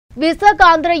విశాఖ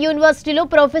ఆంధ్ర యూనివర్సిటీలో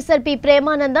professor P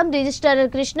Premanandam registrar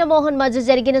Krishnamohan మధ్య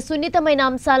జరిగిన సున్నితమైన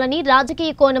అంశాలని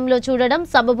రాజకీయ కోణంలో చూడడం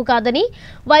సబబు కాదని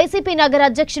వైసీపీ నగర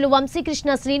అధ్యక్షులు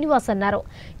వంశీకృష్ణ శ్రీనివాస్ అన్నారు.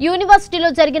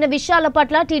 యూనివర్సిటీలో జరిగిన విషయాల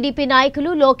పట్ల టీడీపీ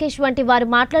నాయకులు లోకేష్ వంటి వారు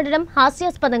మాట్లాడడం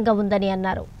హాస్యాస్పదంగా ఉందని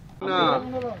అన్నారు.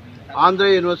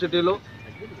 ఆంధ్ర యూనివర్సిటీలో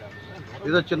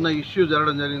ఏదో చిన్న ఇష్యూ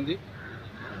జరగడం జరిగింది.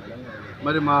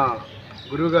 మరి మా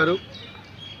గురువు గారు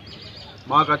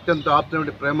మాకు అత్యంత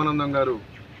ఆప్తున్నటువంటి ప్రేమానందం గారు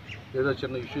ఏదో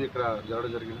చిన్న ఇష్యూ ఇక్కడ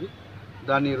జరగడం జరిగింది.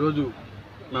 దాన్ని ఈరోజు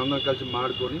మేమందరం కలిసి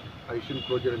మాట్లాడుకొని ఆ ఇష్యూని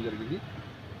క్లోజ్ చేయడం జరిగింది.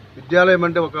 విద్యాలయం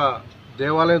అంటే ఒక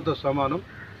దేవాలయంతో సమానం.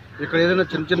 ఇక్కడ ఏదైనా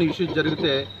చిన్న చిన్న ఇష్యూస్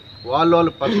జరిగితే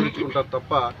వాళ్ళు పరిశీలించుకుంటారు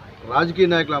తప్ప రాజకీయ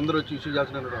నాయకులు అందరూ వచ్చి ఇష్యూ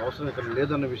చేయాల్సిన అవసరం ఇక్కడ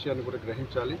లేదన్న విషయాన్ని కూడా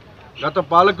గ్రహించాలి. గత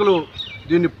పాలకులు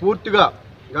దీన్ని పూర్తిగా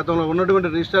గతంలో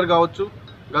ఉన్నటువంటి రిజిస్టర్ కావచ్చు,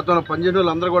 గతంలో పనిచేసిన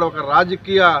వాళ్ళందరూ కూడా ఒక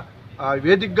రాజకీయ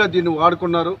వేదికగా దీన్ని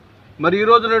వాడుకున్నారు. మరి ఈ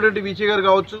రోజు ఉన్నటువంటి విజయ్ గారు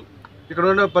కావచ్చు, ఇక్కడ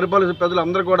ఉన్న పరిపాలించిన ప్రజలు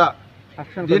అందరూ కూడా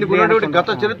దీనికి ఉన్నటువంటి గత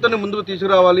చరిత్రను ముందుకు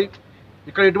తీసుకురావాలి.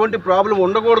 ఇక్కడ ఎటువంటి ప్రాబ్లం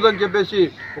ఉండకూడదని చెప్పేసి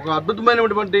ఒక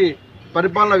అద్భుతమైనటువంటి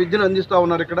పరిపాలన విద్యను అందిస్తూ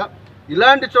ఉన్నారు. ఇక్కడ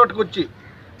ఇలాంటి చోటుకు వచ్చి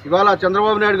ఇవాళ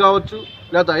చంద్రబాబు నాయుడు కావచ్చు,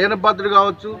 లేకపోతే అయ్యన్న పాత్రుడు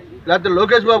కావచ్చు, లేకపోతే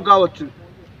లోకేష్ బాబు కావచ్చు,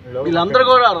 వీళ్ళందరూ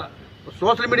కూడా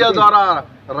సోషల్ మీడియా ద్వారా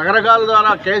రకరకాల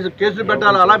ద్వారా కేసులు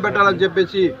పెట్టాలి, అలా పెట్టాలని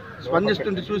చెప్పేసి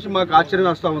స్పందిస్తుంటే చూసి మాకు ఆశ్చర్యం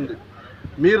వస్తూ ఉంది.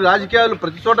 మీరు రాజకీయాలు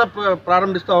ప్రతి చోట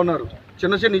ప్రారంభిస్తూ ఉన్నారు,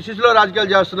 చిన్న చిన్న ఇష్యూస్లో రాజకీయాలు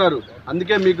చేస్తున్నారు.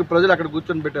 అందుకే మీకు ప్రజలు అక్కడ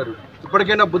కూర్చొని పెట్టారు.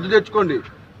 ఇప్పటికైనా బుద్ధి తెచ్చుకోండి.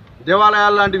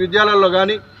 దేవాలయాలు లాంటి విద్యాలయాల్లో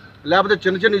కానీ లేకపోతే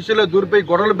చిన్న చిన్న ఇష్యూలో దూరిపోయి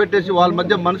గొడవలు పెట్టేసి వాళ్ళ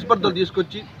మధ్య మనస్పర్ధలు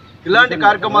తీసుకొచ్చి ఇలాంటి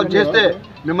కార్యక్రమాలు చేస్తే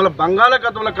మిమ్మల్ని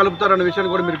బంగాళాఖాతంలో కలుపుతారన్న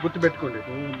విషయాన్ని కూడా మీరు గుర్తుపెట్టుకోండి.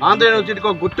 ఆంధ్ర యూనివర్సిటీకి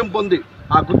ఒక గుర్తింపు ఉంది.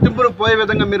 ఆ గుర్తింపును పోయే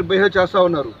విధంగా మీరు బిహేవ్ చేస్తూ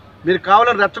ఉన్నారు. మీరు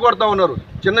కావాలని రెచ్చగొడతా ఉన్నారు,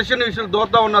 చిన్న చిన్న విషయాలు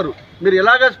దోరుతూ ఉన్నారు. మీరు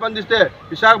ఇలాగే స్పందిస్తే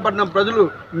విశాఖపట్నం ప్రజలు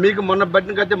మీకు మొన్న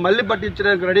బట్టినకైతే మళ్ళీ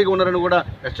పట్టించడానికి రెడీగా ఉన్నారని కూడా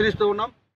హెచ్చరిస్తూ ఉన్నాం.